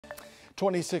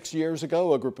26 years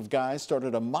ago, a group of guys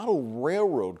started a model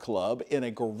railroad club in a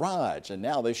garage, and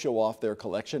now they show off their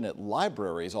collection at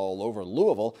libraries all over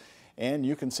Louisville, and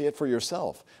you can see it for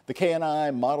yourself. The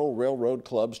K&I Model Railroad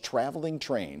Club's traveling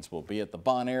trains will be at the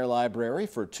Bon Air Library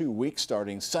for 2 weeks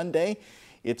starting Sunday.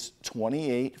 It's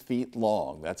 28 feet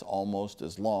long. That's almost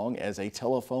as long as a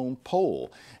telephone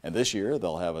pole. And this year,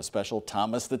 they'll have a special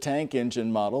Thomas the Tank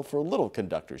engine model for little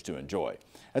conductors to enjoy.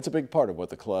 That's a big part of what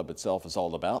the club itself is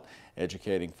all about,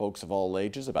 educating folks of all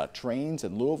ages about trains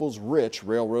and Louisville's rich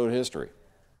railroad history.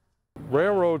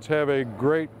 Railroads have a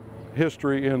great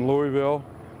history in Louisville.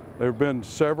 There have been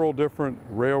several different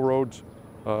railroads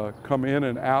come in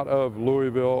and out of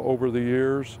Louisville over the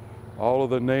years. All of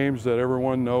the names that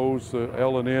everyone knows, the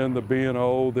L&N, the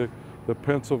B&O, the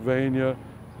Pennsylvania,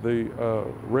 the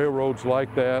railroads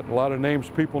like that. A lot of names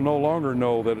people no longer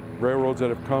know, that railroads that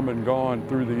have come and gone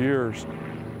through the years.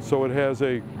 So it has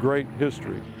a great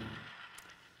history.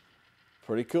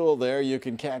 Pretty cool there. You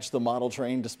can catch the model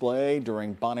train display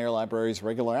during Bon Air Library's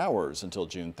regular hours until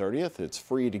June 30th. It's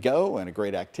free to go and a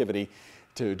great activity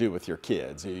to do with your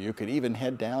kids. You could even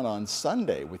head down on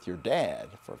Sunday with your dad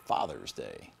for Father's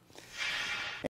Day.